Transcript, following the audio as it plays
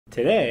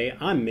Today,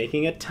 I'm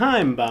making a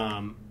time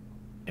bomb.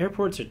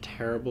 Airports are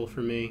terrible for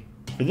me.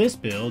 For this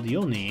build,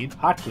 you'll need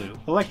hot glue,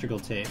 electrical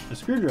tape, a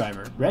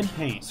screwdriver, red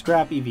paint,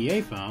 scrap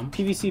EVA foam,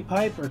 PVC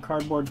pipe or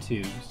cardboard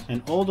tubes,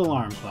 an old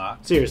alarm clock.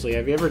 Seriously,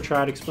 have you ever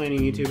tried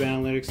explaining YouTube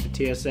analytics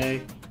to TSA?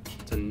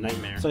 It's a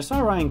nightmare. So I saw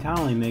Ryan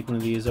Connolly make one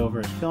of these over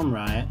at Film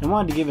Riot and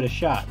wanted to give it a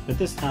shot, but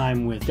this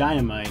time with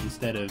dynamite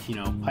instead of,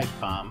 pipe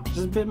bomb.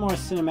 Just a bit more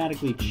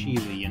cinematically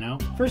cheesy, you know?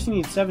 First you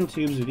need 7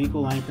 tubes of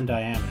equal length and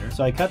diameter,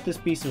 so I cut this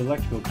piece of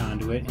electrical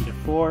conduit into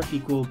 4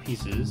 equal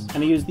pieces,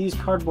 and I used these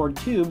cardboard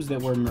tubes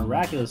that were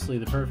miraculously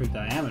the perfect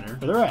diameter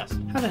for the rest.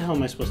 How the hell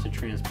am I supposed to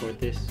transport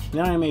this?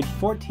 Then I made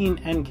 14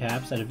 end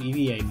caps out of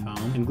EVA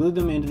foam and glued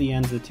them into the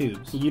ends of the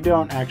tubes. You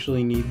don't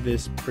actually need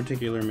this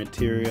particular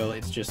material,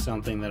 it's just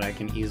something that I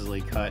can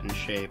easily cut and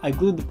shape. I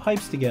glued the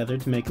pipes together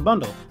to make a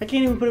bundle. I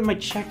can't even put it in my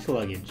checked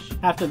luggage.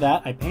 After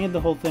that, I painted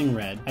the whole thing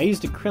red. I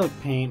used acrylic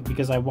paint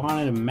because I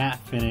wanted a matte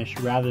finish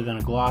rather than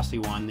a glossy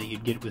one that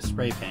you'd get with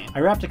spray paint.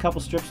 I wrapped a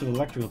couple strips of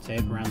electrical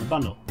tape around the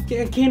bundle.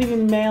 I can't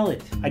even mail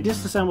it. I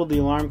disassembled the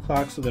alarm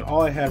clock so that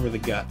all I had were the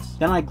guts.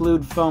 Then I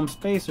glued foam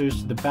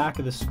spacers to the back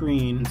of the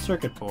screen and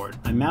circuit board.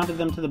 I mounted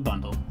them to the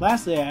bundle.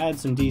 Lastly, I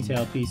added some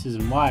detail pieces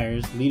and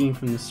wires leading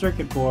from the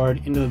circuit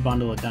board into the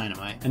bundle of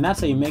dynamite. And that's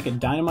how you make a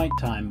dynamite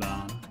time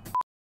bomb.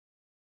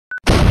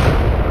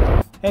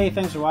 Hey,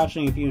 thanks for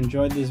watching. If you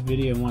enjoyed this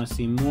video and want to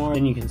see more,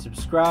 then you can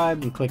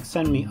subscribe and click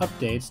send me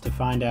updates to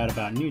find out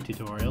about new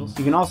tutorials.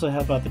 You can also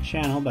help out the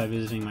channel by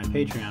visiting my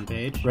Patreon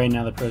page. Right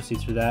now the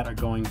proceeds for that are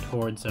going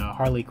towards a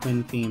Harley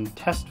Quinn themed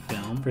test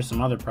film for some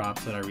other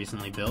props that I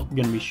recently built. I'm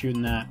going to be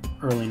shooting that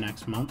early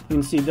next month. You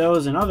can see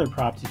those and other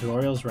prop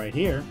tutorials right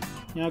here.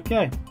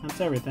 Okay,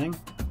 that's everything.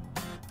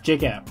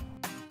 Jake out.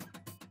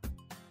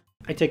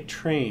 I take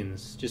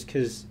trains just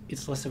because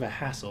it's less of a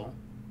hassle.